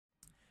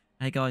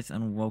Hey guys,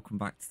 and welcome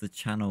back to the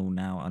channel.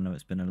 Now I know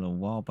it's been a little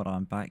while, but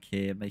I'm back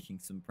here making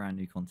some brand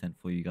new content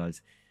for you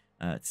guys.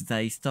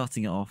 Today,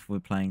 starting it off, we're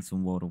playing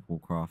some World of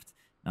Warcraft.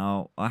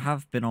 Now I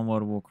have been on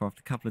World of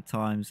Warcraft a couple of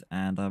times,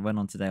 and I went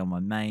on today on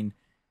my main,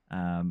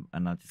 and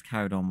I just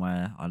carried on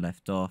where I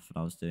left off, and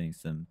I was doing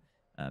some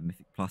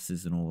mythic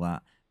pluses and all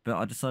that. But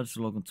I decided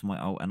to log onto my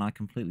alt, and I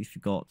completely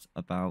forgot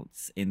about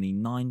in the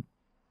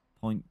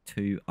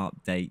 9.2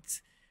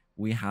 update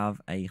we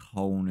have a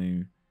whole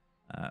new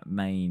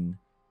main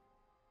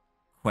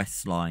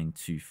quest line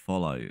to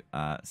follow.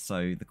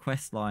 So the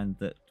quest line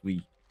that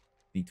we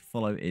need to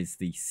follow is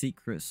the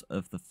secrets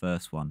of the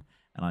first one.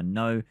 And I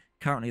know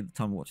currently at the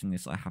time of watching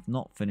this, I have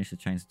not finished the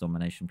Chains of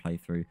Domination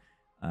playthrough.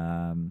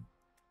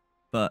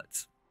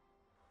 But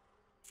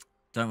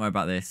don't worry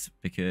about this,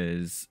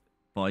 because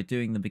by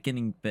doing the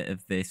beginning bit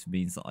of this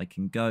means that I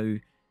can go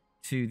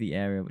to the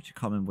area, which I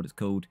can't remember what it's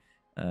called.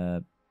 I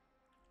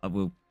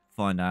will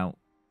find out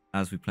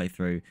as we play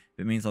through.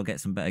 It means I'll get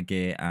some better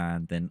gear,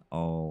 and then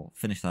I'll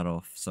finish that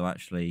off. So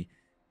actually,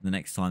 the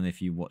next time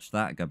if you watch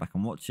that, go back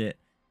and watch it,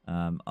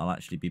 I'll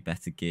actually be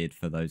better geared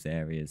for those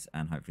areas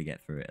and hopefully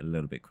get through it a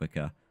little bit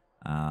quicker.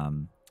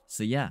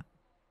 So yeah.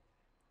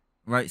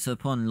 Right, so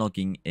upon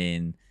logging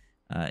in,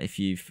 if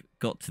you've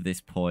got to this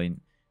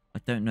point, I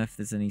don't know if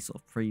there's any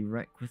sort of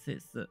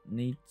prerequisites that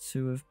need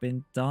to have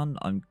been done.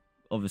 I'm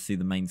obviously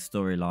the main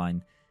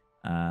storyline,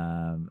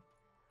 and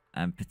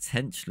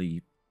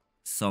potentially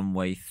some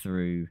way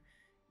through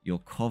your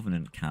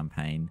Covenant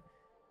campaign,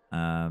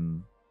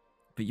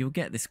 but you'll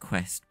get this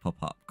quest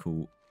pop up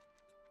called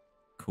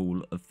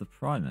Call of the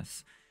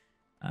Primus.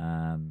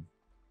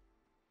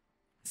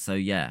 So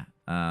yeah,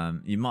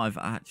 you might have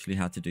actually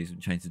had to do some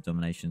Chains of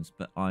Dominations,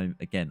 but I'm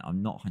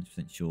not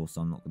 100% sure,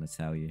 so I'm not going to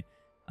tell you.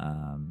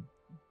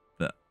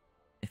 But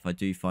if I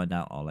do find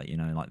out, I'll let you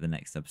know in like the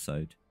next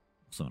episode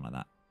or something like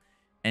that.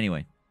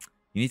 Anyway,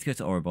 you need to go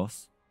to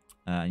Oribos.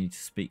 I need to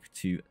speak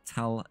to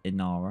Tal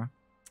Inara.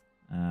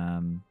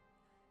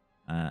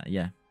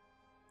 Yeah,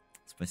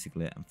 that's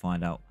basically it, and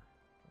find out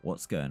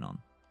what's going on.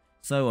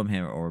 So I'm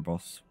here at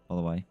Oribos, by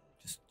the way,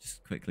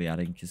 just quickly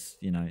adding, because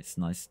you know it's a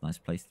nice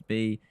place to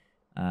be.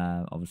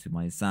 Obviously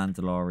my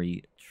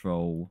Zandalari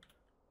Troll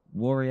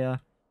Warrior,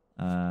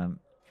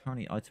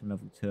 currently item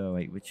level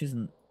 208, which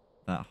isn't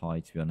that high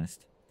to be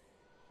honest.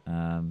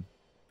 But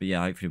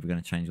yeah, hopefully we're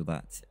going to change all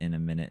that in a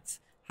minute.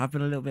 Have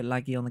been a little bit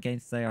laggy on the game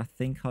today. I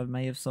think I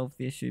may have solved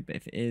the issue, but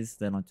if it is,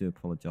 then I do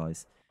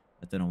apologise.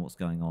 I don't know what's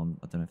going on.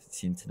 I don't know if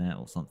it's the internet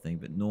or something,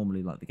 but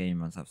normally like the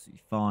game runs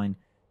absolutely fine.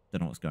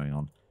 Don't know what's going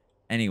on.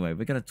 Anyway,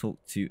 we're going to talk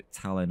to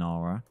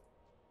Talinara.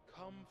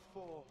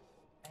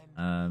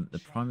 The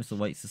Primus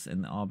awaits us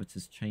in the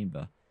Arbiter's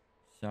chamber.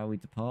 Shall we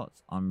depart?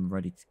 I'm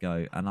ready to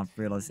go, and I've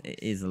realised it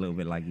is a little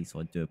bit laggy,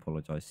 so I do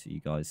apologise to you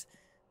guys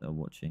that are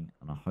watching,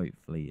 and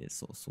hopefully it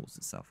sort of sorts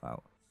itself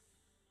out.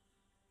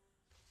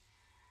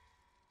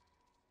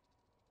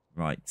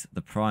 Right,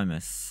 the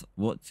Primus.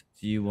 What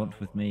do you want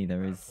with me?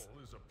 There is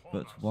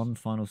but one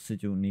final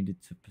sigil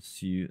needed to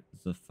pursue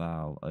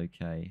Zafal.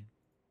 Okay.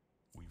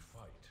 We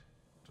fight to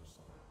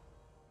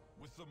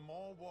with the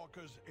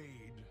Mawwalker's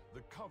aid,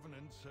 the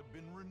covenants have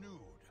been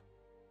renewed.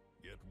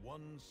 Yet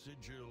one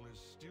sigil is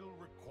still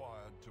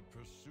required to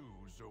pursue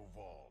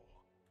Zoval.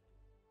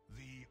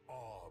 The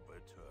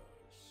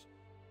Arbiters.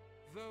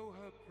 Though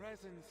her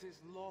presence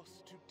is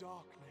lost to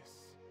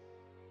darkness,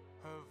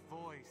 her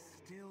voice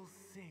still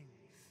sings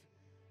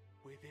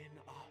within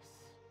us.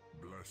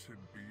 Blessed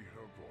be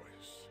her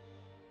voice.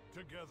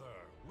 Together,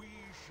 we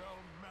shall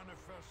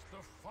manifest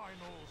the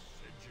final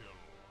sigil.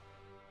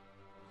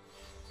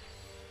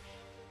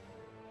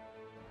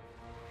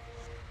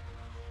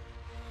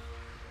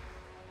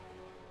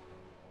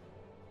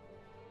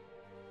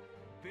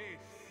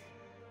 This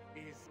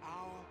is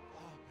our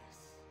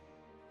purpose.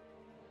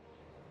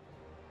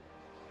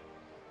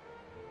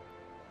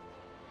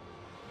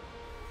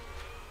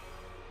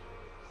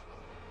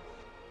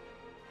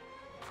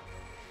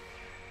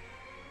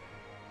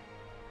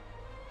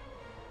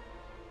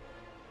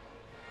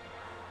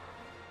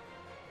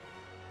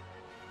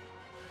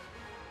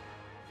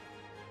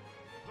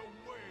 The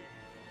way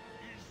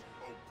is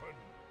open.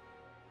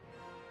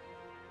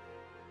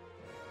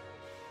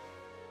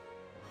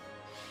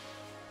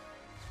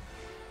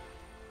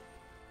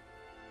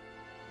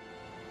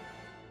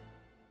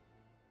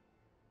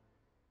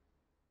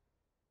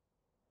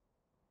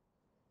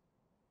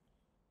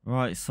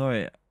 Right,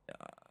 sorry.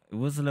 It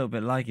was a little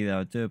bit laggy there.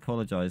 I do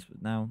apologise,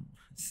 but now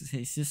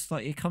it's just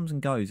like it comes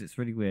and goes. It's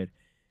really weird.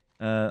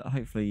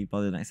 Hopefully by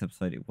the next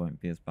episode it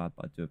won't be as bad,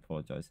 but I do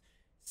apologise.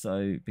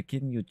 So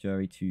begin your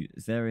journey to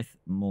Zerith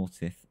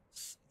Mortith.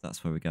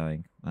 That's where we're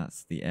going.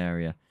 That's the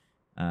area.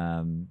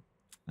 And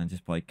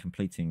just by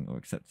completing or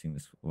accepting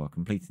this, well,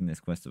 completing this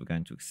quest that we're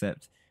going to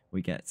accept,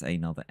 we get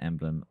another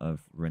emblem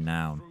of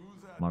renown.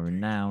 My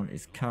renown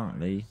is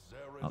currently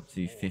up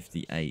to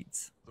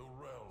 58.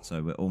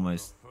 So we're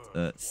almost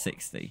at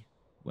 60,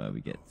 where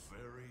we get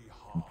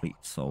complete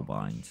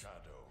soulbind.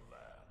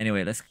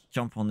 Anyway, let's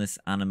jump on this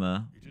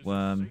anima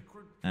worm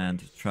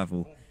and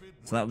travel.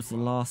 So that was the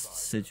last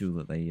sigil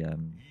that they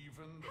Even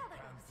the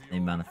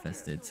Pantheon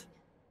manifested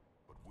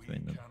but we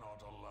between them.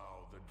 cannot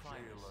allow the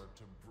jailer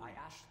to I breach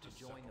asked to the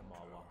join the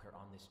sepulchre. Mawwalker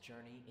on this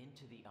journey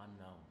into the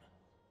unknown.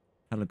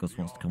 Pelagos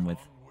wants to come with.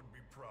 Archon would be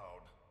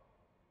proud.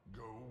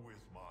 Go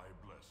with my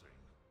blessing.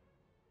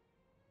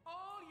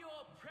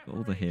 Got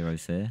all the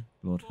heroes here.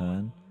 Lord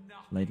Hearn,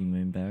 Lady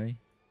Moonberry,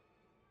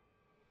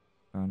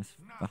 Baroness.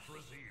 Nathrazim.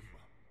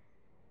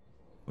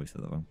 Probably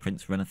said that wrong.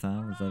 Prince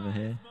Renathal is over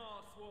here.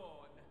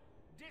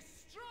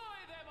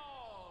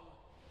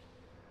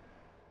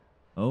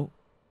 Oh,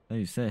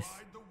 who's this?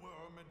 Ride the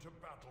worm into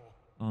battle.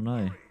 Oh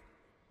no. Hurry.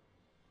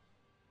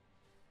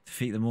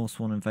 Defeat the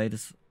Morsworn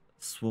invaders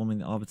swarming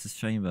the Arbiter's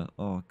Chamber.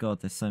 Oh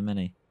god, there's so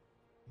many.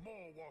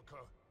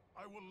 Mawwalker,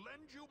 I will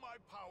lend you my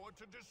power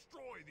to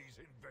destroy these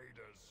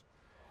invaders.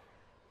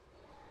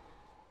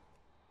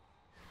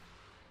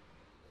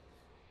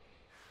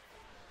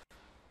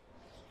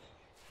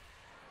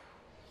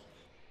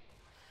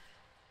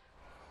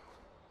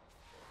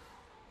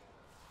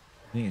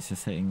 I think it's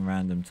just hitting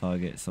random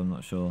targets, I'm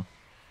not sure.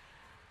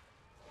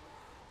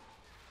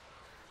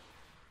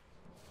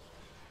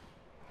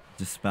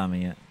 Just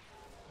spamming it.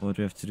 What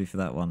do we have to do for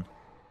that one?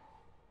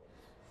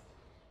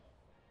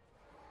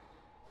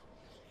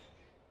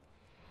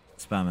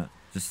 Spam it.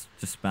 Just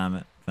spam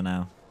it for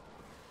now.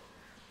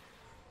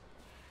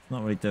 It's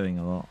not really doing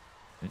a lot.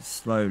 It's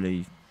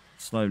slowly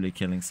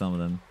killing some of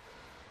them.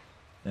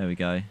 There we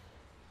go.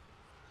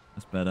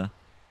 That's better.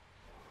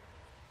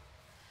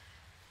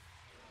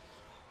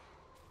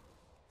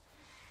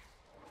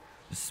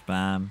 Just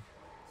spam.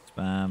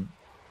 Then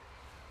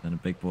a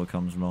big boy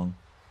comes along.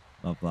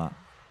 Love that.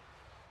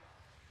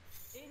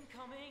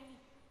 Incoming!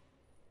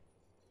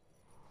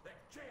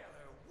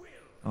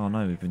 Oh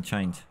no, we've been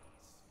chained.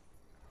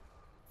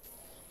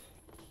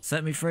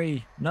 Set me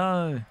free!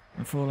 No!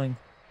 I'm falling.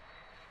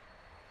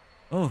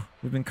 Oh,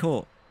 we've been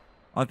caught.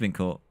 I've been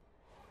caught.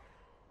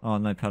 Oh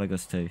no,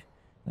 Pelagos too.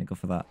 Thank God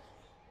for that.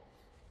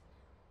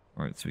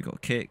 Right, so we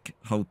got kick,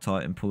 hold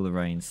tight and pull the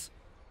reins.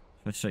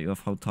 If I shut you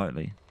off, hold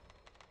tightly.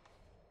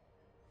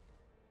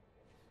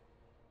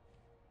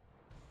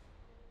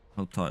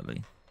 Hold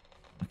tightly.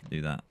 I can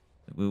do that.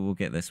 We'll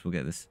get this, we'll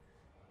get this.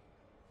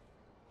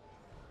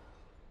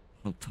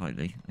 Hold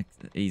tightly.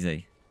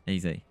 Easy.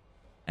 Easy.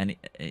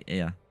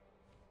 Yeah.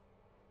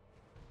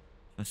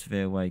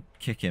 Persevere away.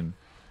 Kick him.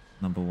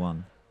 Number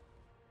 1.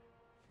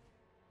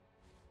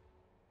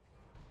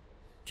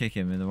 Kick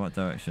him in the right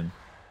direction.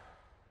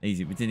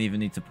 Easy. We didn't even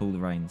need to pull the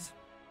reins.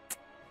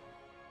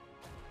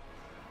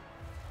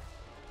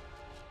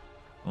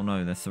 Oh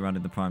no, they're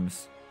surrounding the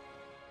Primus.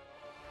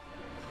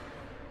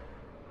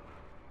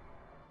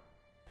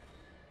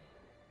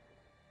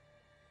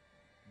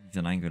 He's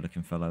an angry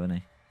looking fellow, isn't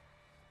he?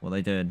 What are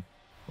they doing?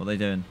 What are they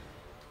doing?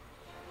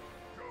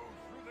 Go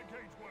through the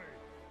gateway.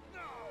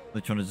 Now.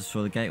 They're trying to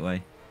destroy the gateway.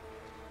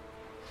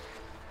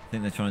 I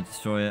think they're trying to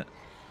destroy it.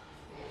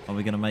 Are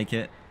we going to make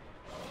it?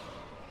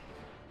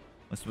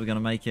 We're going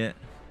to make it.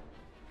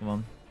 Come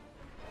on.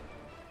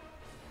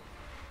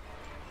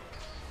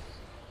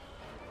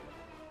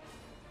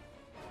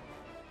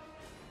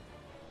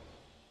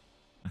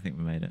 I think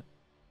we made it.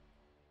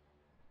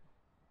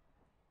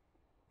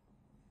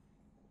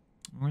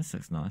 Oh, this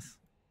looks nice.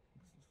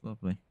 It's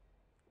lovely.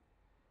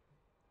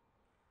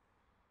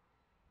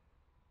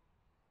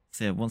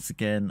 So yeah, once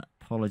again,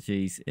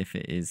 apologies if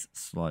it is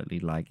slightly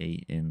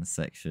laggy in the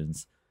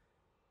sections.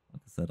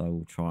 Like I said, I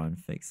will try and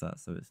fix that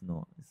so it's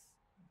not as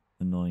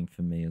annoying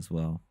for me as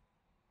well.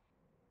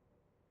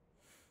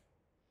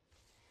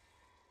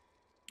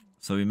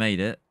 So we made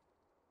it.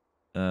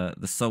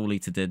 The Soul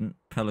Eater didn't.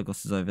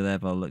 Pelagos is over there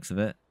by the looks of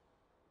it.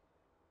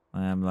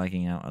 I am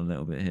lagging out a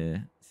little bit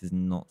here. This is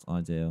not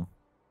ideal.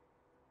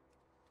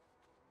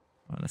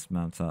 Right, let's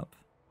mount up.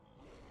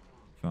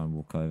 Try and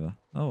walk over.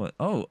 Oh,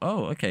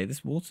 okay.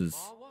 This water's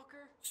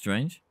Mawwalker?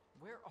 strange.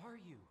 Where are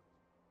you?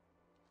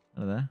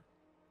 Hello there.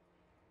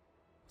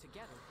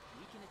 Together,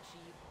 we can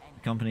achieve anything.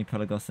 Accompany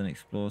Pelagos and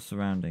explore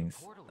surroundings.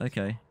 Portal is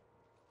Okay.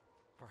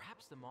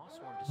 Perhaps the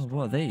Mossworm Oh,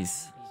 what are destroyed.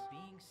 these? These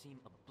beings seem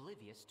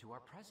oblivious to our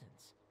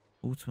presence.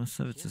 Ultima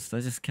Servitors.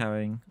 They're just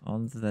carrying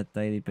on to their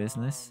daily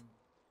business.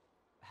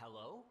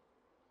 Hello?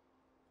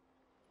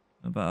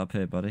 What about up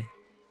here, buddy?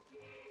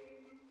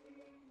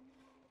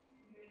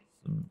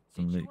 Some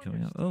Did you loot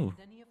coming up. Oh,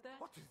 understand any of that?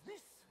 What is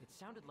this? It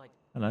sounded like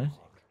hello. music,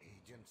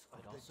 Agents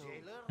but of also the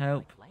jailer?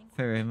 Help. like language.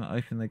 Fearim,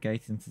 open the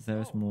gate into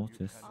Zeros Mortis.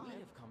 We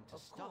have come to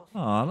stop. Oh,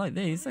 I like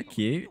these. They're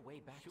cute. The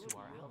way back to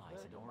our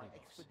allies in Oribos.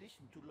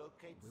 Expedition to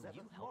locate Will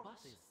you help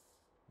us?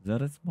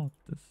 Zeros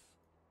Mortis.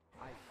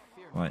 I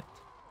fear Right.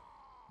 not.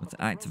 Let's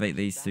activate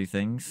these two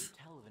things.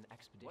 Tell of an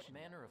expedition. What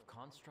manner of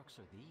constructs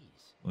are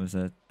these? Or is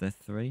there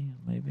 3?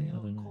 Maybe? I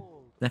don't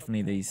know.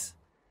 Definitely these.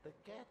 The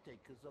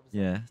caretakers of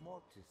Yeah. Zeus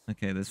Mortis,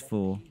 Okay, there's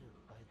 4.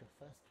 killed by the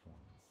first ones.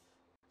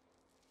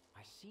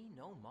 I see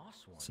no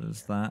Mossworm. So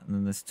there's that, and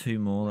then there's 2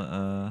 more that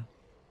are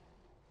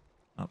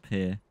up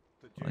here.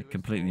 I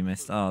completely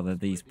missed. Oh, they're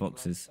these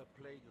boxes.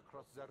 A plague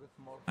across Zeus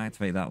Mortis.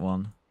 Activate that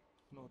one.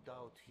 No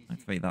doubt he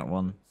Activate seeks that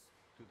one. entrance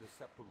to the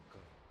sepulchre.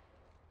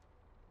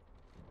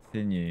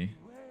 Continue.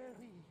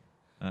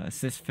 Wary.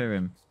 Assist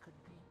Firim. Could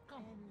be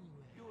anywhere.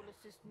 You'll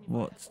assist me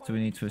What by do we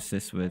need to acquiring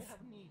assist something I with? have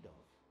need of.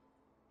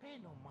 Pay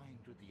no mind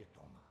to the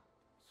Atoma.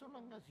 So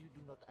long as you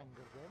do not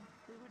anger them,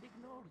 they will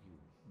ignore you.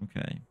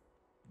 Okay.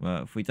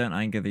 Well, if we don't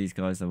anger these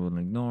guys, they will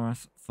ignore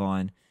us.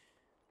 Fine.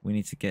 We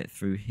need to get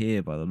through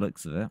here by the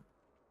looks of it.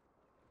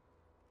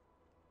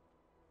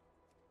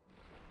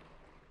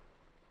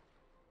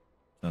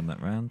 Turn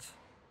that round.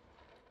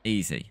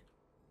 Easy.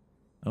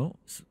 Oh,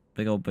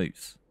 big old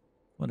boots.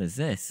 What is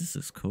this? This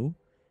is cool.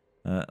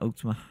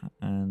 Ultima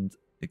and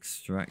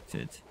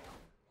extracted.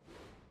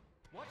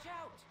 Watch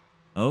out!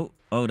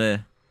 Oh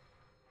dear.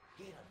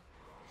 Here.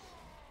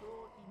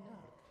 Though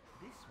inert,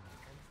 this one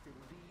can still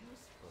be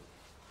useful.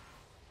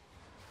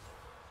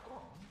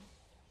 Strong,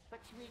 but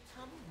you need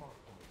some mortal.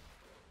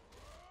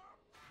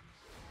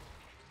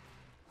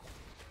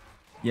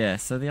 Yeah,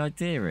 so the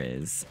idea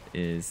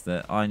is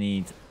that I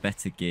need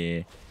better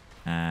gear,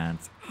 and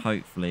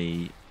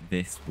hopefully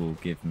this will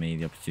give me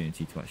the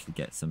opportunity to actually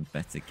get some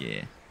better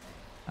gear.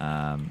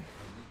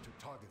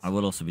 I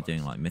will also be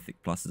doing like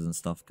mythic pluses and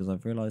stuff because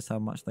I've realised how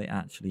much they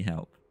actually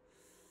help.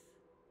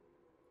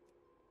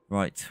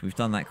 Right, we've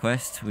done that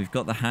quest. We've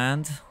got the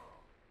hand.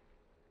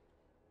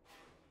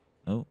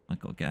 Oh, I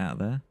got to get out of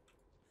there.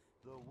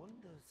 The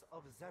wonders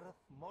of Zereth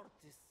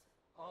Mortis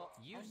are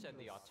You said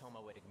the endless.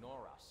 Automa would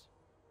ignore us.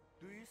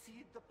 Do you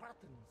see the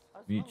patterns? As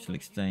long Mutual as you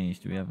exchange.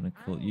 Do we have an not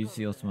accord? Use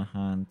the anger Ultima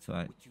them, hand to which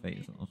you activate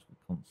as an did. Ultima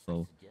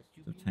console I suggest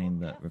you to be obtain more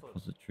the careful.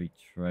 repository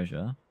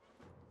treasure.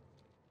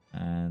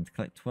 And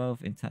collect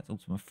 12 intact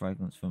Ultima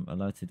fragments from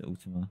alerted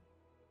Ultima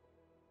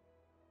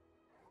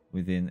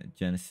within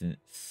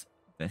Genesis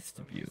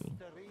vestibule.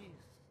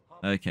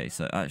 Okay,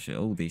 so actually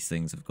all these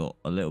things have got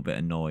a little bit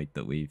annoyed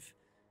that we've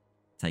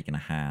taken a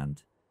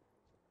hand.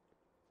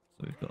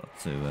 So we've got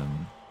to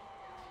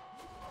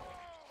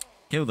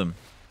kill them.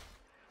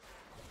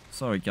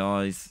 Sorry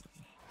guys.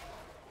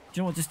 Do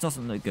you know what? This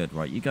doesn't look good,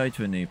 right? You go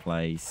to a new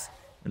place,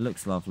 it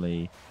looks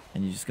lovely,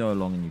 and you just go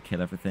along and you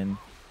kill everything.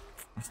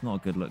 That's not a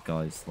good look,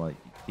 guys. Like,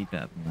 be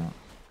better than that.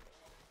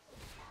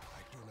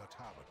 I do not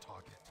have a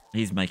target.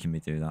 He's making me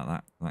do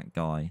that. That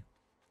guy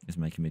is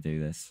making me do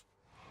this.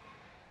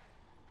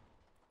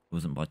 It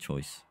wasn't by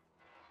choice.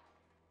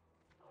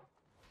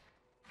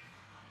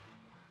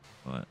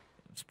 Right,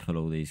 let's pull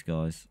all these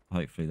guys.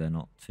 Hopefully they're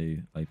not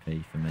too OP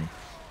for me.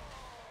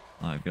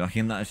 I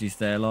can actually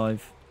stay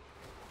alive.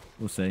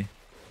 We'll see.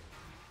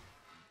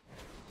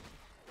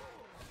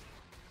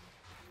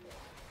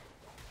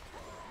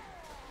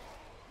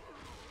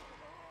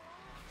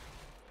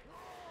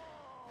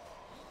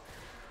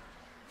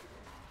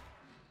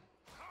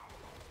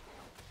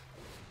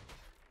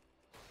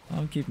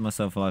 I'm keeping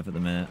myself alive at the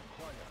minute.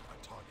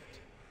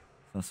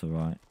 That's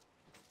alright.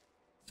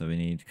 So we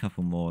need a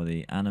couple more of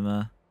the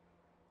anima.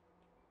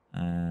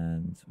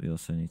 And we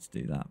also need to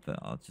do that. But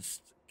I'll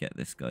just get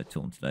this guy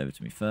taunted over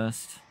to me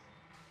first.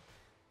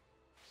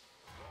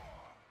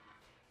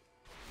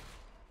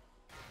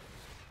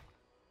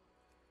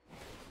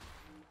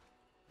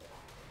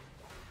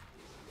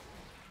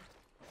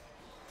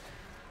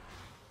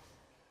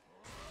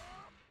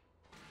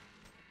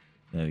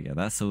 There we go.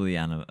 That's all the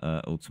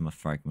Ultima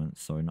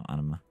fragments. Sorry, not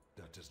anima.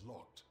 That is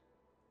locked.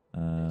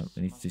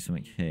 We need to do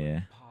something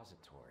here.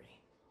 Repository.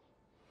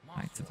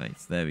 Activate.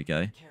 There we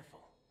go.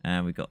 Careful.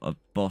 And we've got a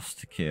boss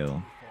to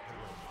kill.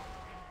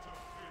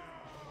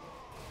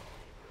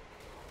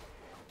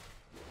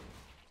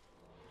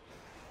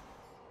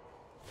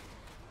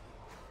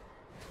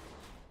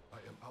 I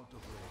am out of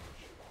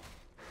range.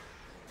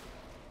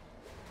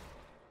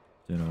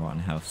 Doing alright in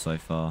health so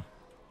far.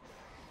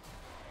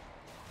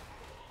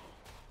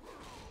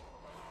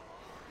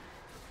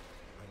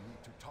 I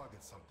need to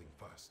target something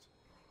first.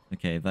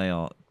 Okay, they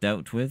are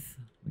dealt with.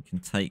 We can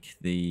take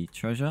the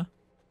treasure.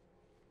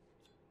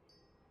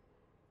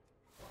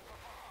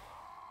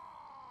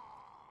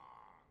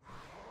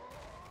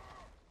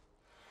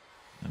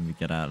 And we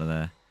get out of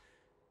there.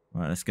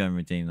 Right, let's go and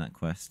redeem that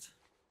quest.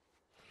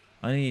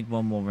 I need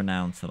one more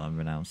renown till I'm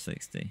renown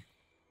 60.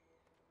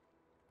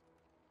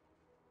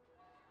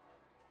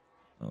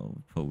 Oh,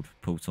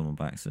 pulled someone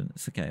back soon.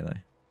 It's okay though.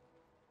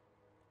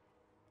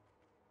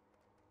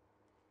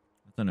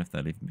 I don't know if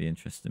they'll even be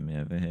interested in me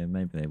over here.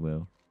 Maybe they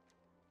will.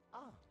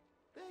 Ah,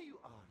 there you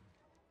are.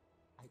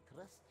 I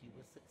trust you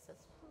were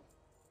successful.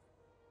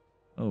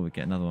 Oh, we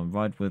get another one.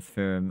 Ride with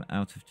Firim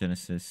out of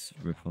Genesis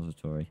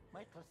repository.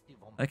 My trusty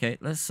Vom- Okay,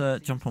 let's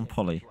jump on sees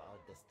Polly. to our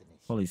destination.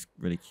 Polly's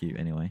really cute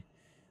anyway.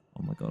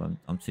 Oh my god,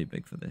 I'm too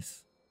big for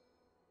this.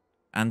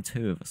 And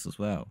two of us as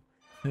well.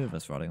 Two of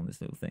us riding on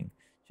this little thing.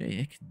 Gee,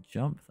 it can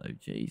jump though,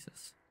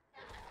 Jesus.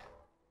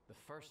 The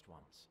first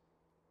ones.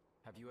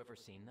 Have you ever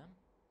seen them?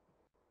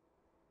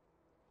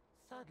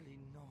 Sadly,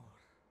 no.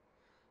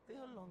 They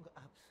are long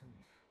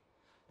absent.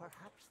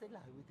 Perhaps they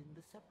lie within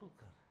the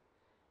sepulchre.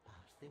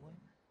 Perhaps they went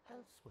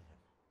elsewhere.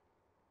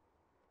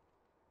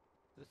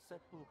 The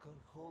sepulchre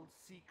holds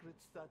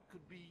secrets that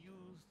could be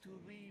used to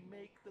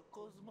remake the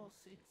cosmos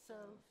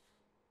itself.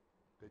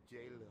 The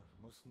jailer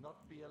must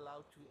not be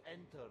allowed to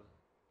enter.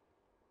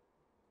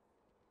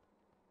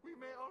 We We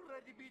may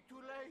already be too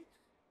late.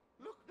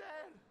 Look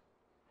there.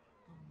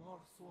 The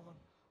Morsworn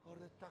are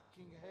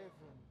attacking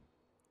heaven.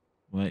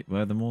 Wait,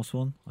 where are the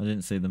Morsworn? I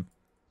didn't see them.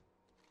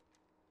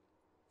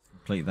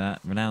 Complete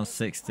that. Renown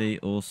 60,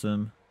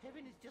 awesome.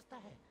 Heaven is just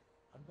ahead,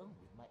 along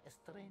with my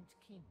estranged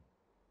kin.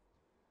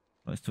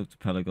 Let's talk to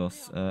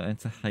Pelagos.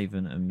 Enter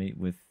Haven and meet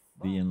with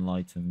the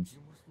Enlightened.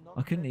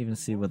 I couldn't even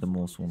see where the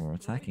Morsworn were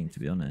attacking, to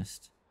be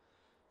honest.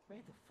 May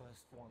the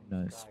first one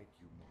Nice. guide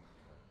you, mortal.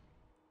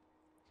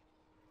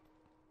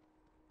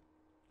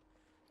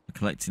 I'm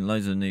collecting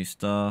loads of new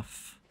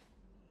stuff.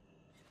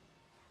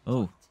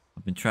 Oh,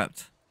 I've been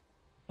trapped.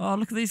 Oh,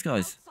 look at these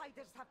guys.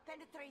 Outsiders have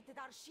penetrated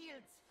our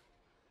shields.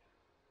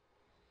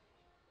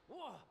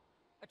 Whoa!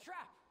 A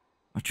trap!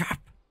 A trap.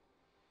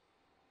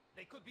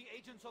 They could be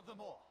agents of the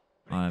Maw.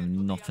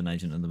 I'm not an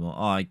agent of the Maw.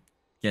 Oh, I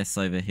guess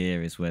over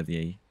here is where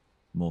the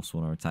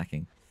Morsworn are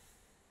attacking.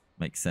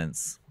 Makes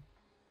sense.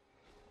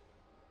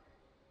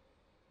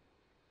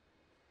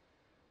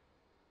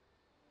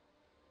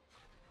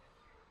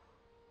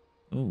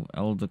 Oh,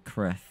 Elder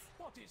Creth.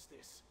 What is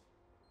this?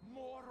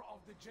 More of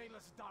the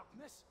jailer's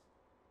darkness?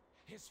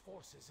 His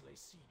forces lay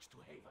siege to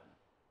Haven.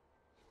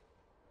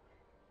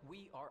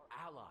 We are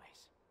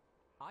allies.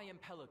 I am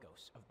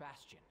Pelagos of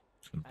Bastion.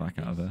 Let's go back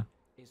out of there.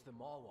 Is the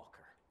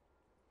Mawwalker.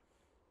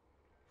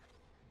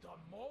 The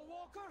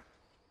Mawwalker?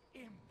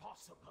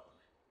 Impossible.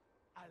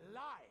 A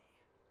lie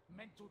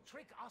meant to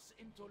trick us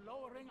into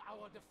lowering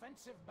our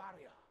defensive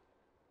barrier.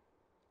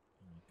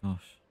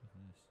 Gosh.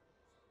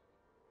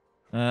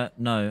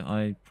 No,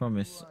 I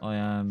promise I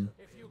am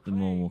If you the claim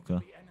to Mawwalker.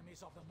 be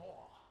enemies of the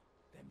Maw,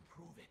 then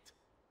prove it.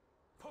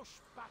 Push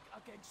back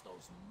against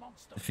those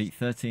monsters. Defeat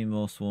 13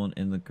 Morsworn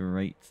in the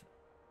Great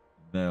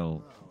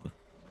Bell.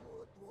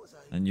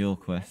 And your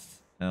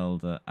quest,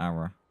 Elder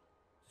Ara.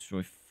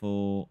 Destroy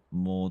 4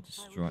 more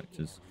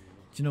Destructors.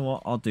 Do you know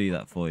what? I'll do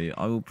that for you.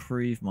 I will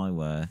prove my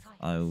worth.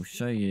 I will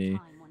show you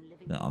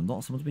that I'm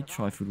not someone to be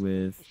trifled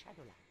with.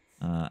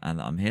 And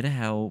that I'm here to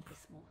help.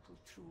 This mortal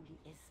truly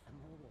is a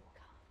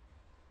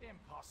Mawwalker.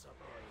 Impossible.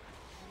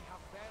 We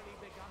have barely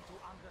begun to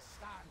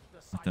understand the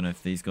I don't know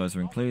if these guys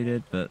are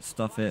included, but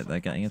stuff it. They're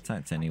getting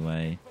attacked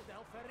anyway. The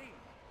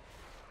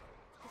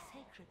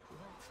sacred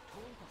words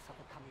told us of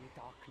a coming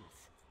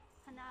darkness.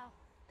 And now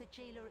the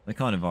jailer They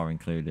kind of are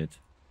included.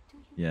 Do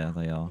you Yeah, know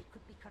they are. it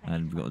could be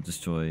And we've got to corrected by the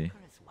destroy.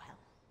 Mawwalker as well?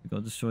 We've got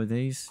to destroy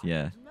these.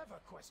 Yeah. Never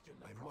question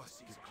the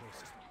prophecies of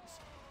Christians.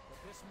 But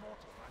this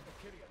mortal and the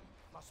Kyrian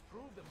must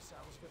prove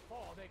themselves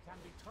before they can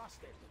be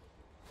trusted.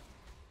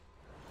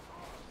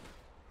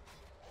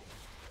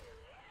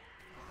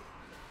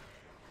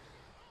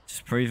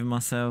 Just proving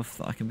myself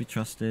that I can be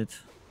trusted.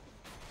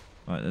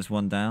 Right, there's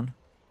one down.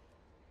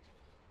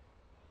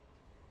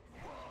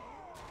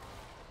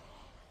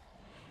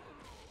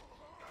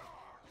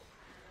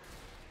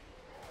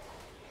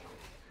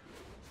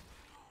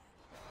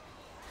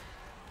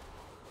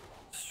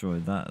 Destroy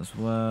that as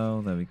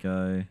well. There we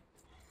go.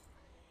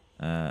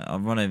 I'll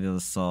run over the other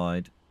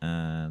side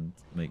and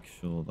make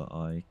sure that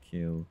I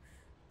kill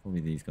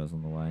probably these guys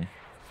on the way.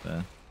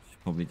 There.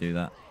 Should probably do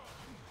that.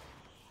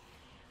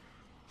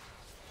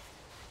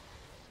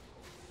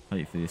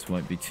 Hopefully this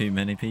won't be too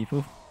many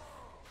people.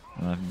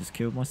 And I can just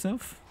kill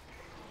myself.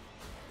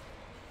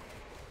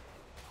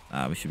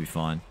 Ah, we should be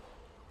fine.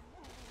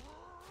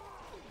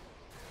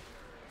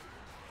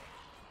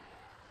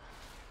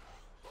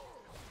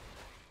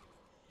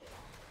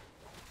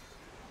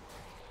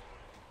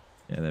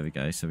 Yeah, there we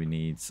go. So we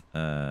need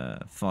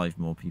 5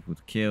 more people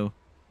to kill.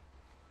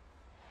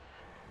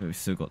 But we've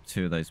still got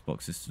 2 of those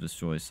boxes to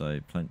destroy, so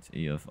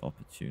plenty of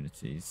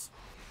opportunities.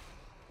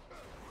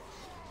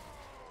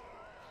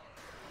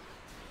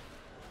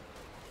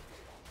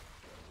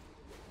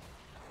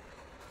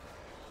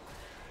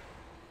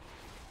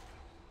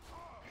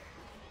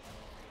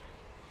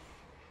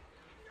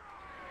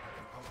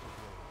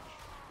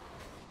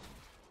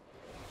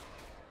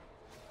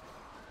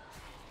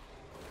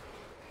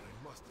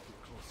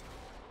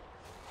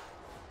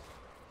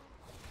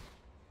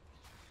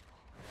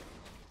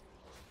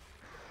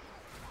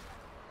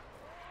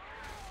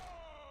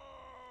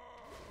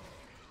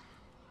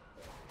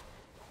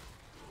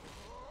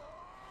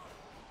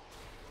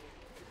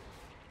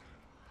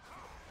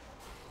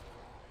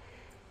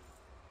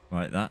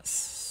 Right,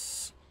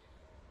 that's...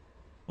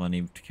 Well, I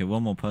need to kill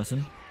one more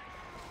person.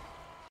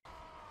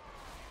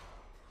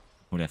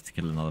 Probably have to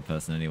kill another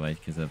person anyway,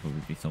 because there'll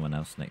probably be someone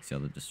else next to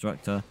the other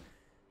Destructor.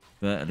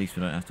 But at least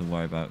we don't have to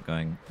worry about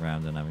going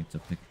around and having to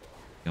pick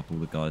up all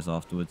the guys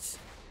afterwards.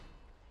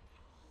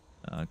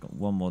 I've got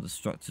one more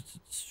Destructor to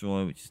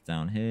destroy, which is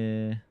down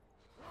here.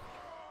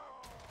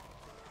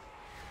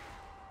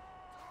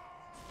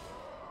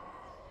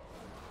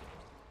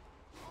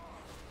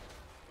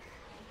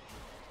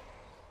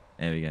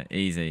 There we go.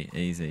 Easy,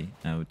 easy.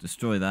 Now we'll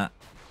destroy that.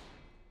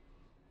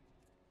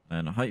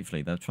 And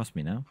hopefully they'll trust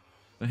me now.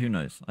 But who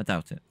knows? I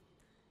doubt it.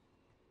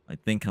 I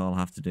think I'll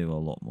have to do a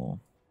lot more.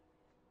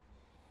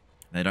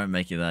 They don't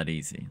make it that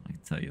easy, I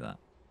can tell you that.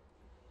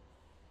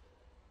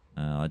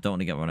 I don't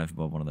want to get run over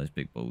by one of those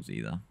big balls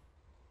either.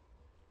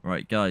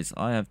 Right, guys,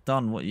 I have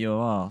done what you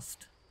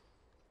asked.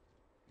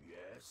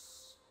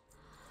 Yes.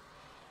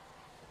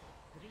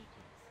 Greetings.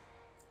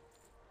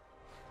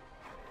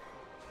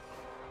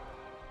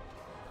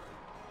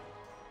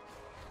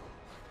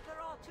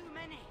 There are too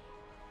many.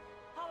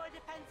 Our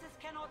defenses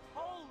cannot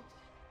hold.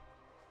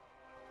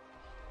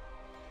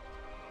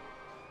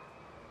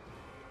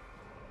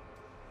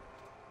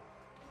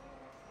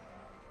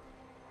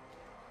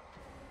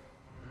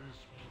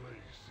 This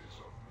place is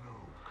of no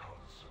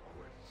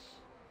consequence.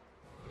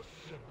 The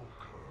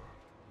sepulchre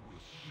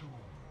will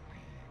soon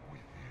be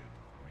within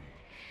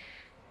reach.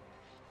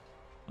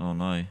 Oh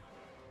no.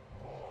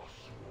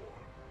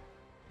 Forsworn,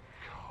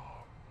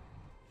 come.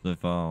 So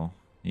far,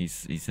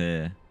 he's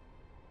here.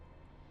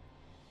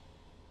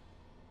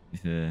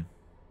 He's here.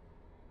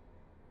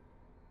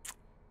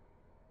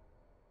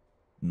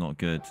 Not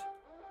good.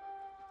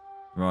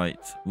 Right,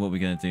 what are we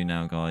going to do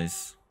now,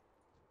 guys?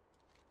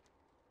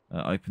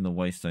 Open the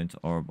waystone to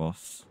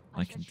Oribos.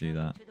 I can do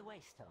that. To the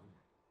waystone.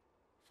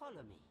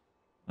 Follow me.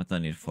 I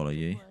don't need to follow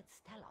you.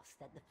 Words tell us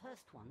that the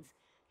first ones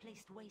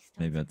placed waystones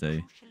Maybe I at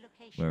do. crucial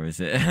locations. Where is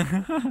it?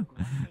 When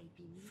they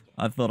be needed.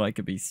 I thought I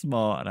could be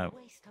smart and The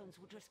waystones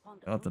would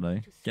respond I don't only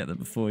know, to get there certain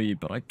before you,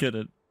 but I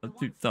couldn't. the I'm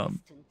too ones dumb.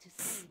 destined to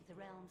save the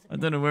realms of I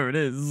don't know death. where it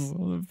is.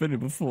 I've been here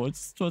before. I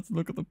just tried to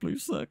look at the blue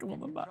circle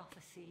on the Let map.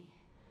 prophecy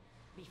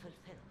be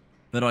fulfilled.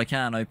 But I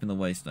can open the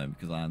waystone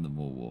because I am the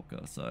War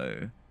Walker,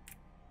 so...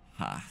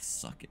 Ha,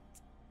 suck it.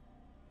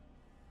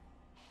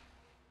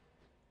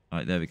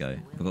 Alright, there we go.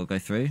 I've got to go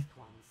through?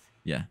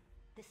 Yeah.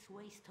 This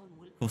waystone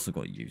will Of course I've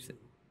got to use it.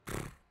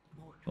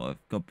 more But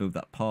I've got to build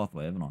that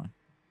pathway, haven't I?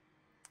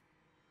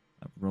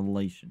 That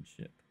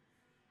relationship.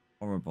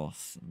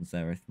 Oribos and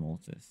Zereth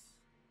Mortis.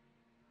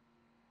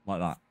 Like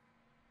that.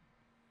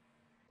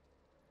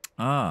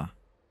 Ah.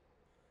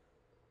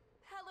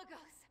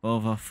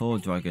 Bova 4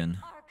 Dragon.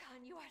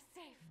 Archon, you are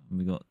safe. And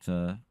we got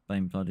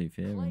Bane Bloodhoof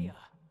here and Playa.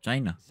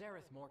 Jaina.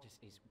 Zareth Mortis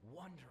is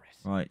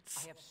wondrous. Right.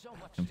 I have so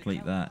much Complete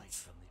to tell you.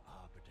 that.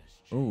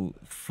 Oh,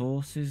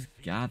 forces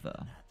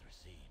gather.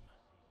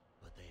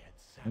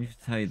 I need to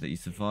tell you that you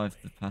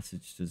survived the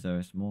passage to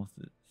Zereth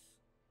Mortis.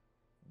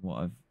 What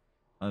I've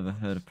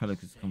overheard of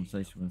Pelican's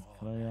conversation with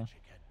Kalea.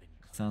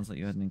 It sounds like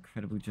you had an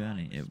incredible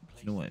journey. Do you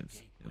know what? It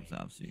was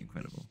absolutely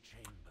incredible.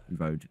 We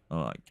rode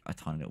like a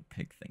tiny little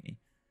pig thingy.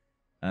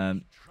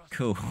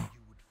 Cool.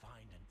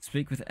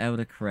 Speak with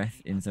Elder Kareth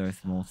in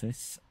Zereth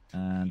Mortis,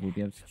 and we'll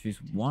be able to choose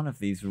one of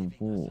these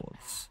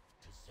rewards.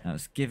 Now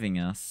it's giving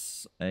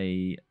us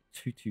a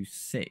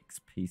 226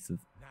 piece of,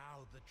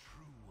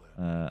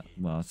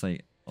 well, I'd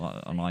say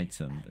an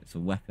item, but it's a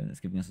weapon. It's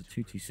giving us a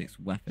 226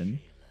 weapon,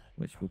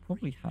 which will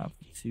probably have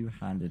the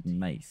two-handed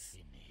mace.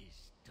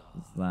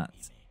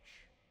 That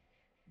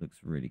looks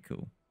really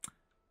cool.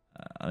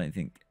 I don't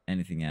think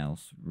anything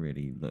else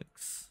really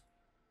looks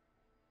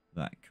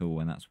that cool,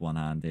 and that's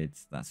one-handed.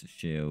 That's a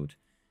shield.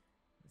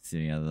 It's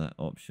the other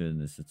option.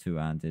 There's the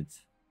two-handed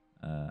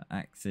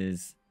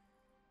axes,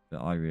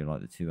 but I really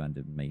like the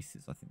two-handed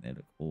maces. I think they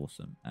look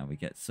awesome, and we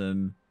get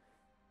some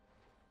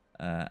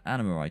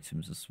anima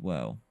items as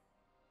well.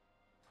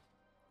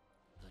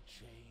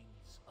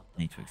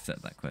 Need to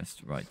accept that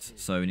quest. Right,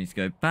 so we need to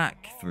go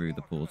back through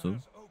the portal.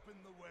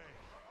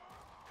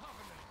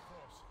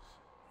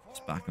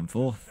 It's back and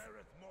forth.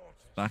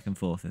 Back and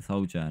forth this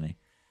whole journey.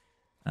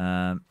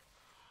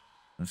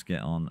 Let's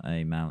get on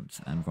a mount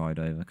and ride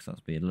over because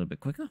that'll be a little bit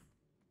quicker.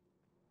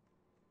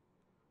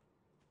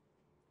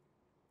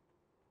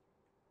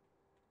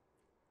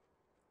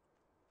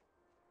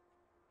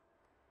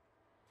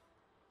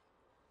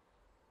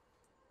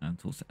 And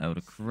talk to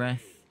Elder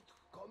Kareth.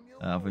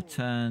 I've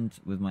returned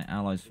with my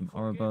allies from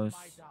Oribos.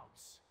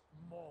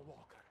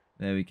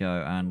 There we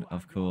go, and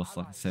of course,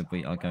 like I said,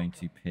 we are going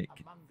to pick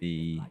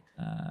the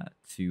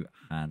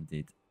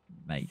two-handed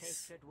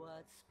mace. sacred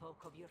words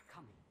spoke of your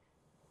coming.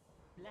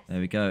 There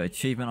we go,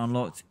 achievement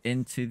unlocked,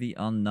 Into the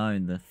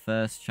Unknown, the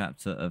first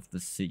chapter of the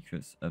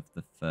secrets of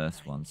the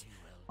first ones.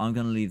 I'm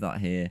going to leave that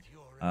here.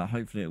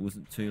 Hopefully it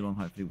wasn't too long,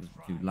 hopefully it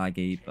wasn't too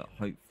laggy, but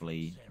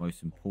hopefully,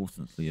 most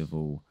importantly of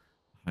all,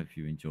 I hope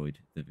you enjoyed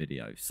the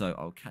video. So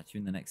I'll catch you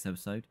in the next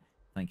episode.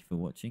 Thank you for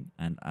watching,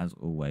 and as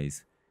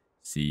always,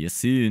 see you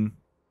soon.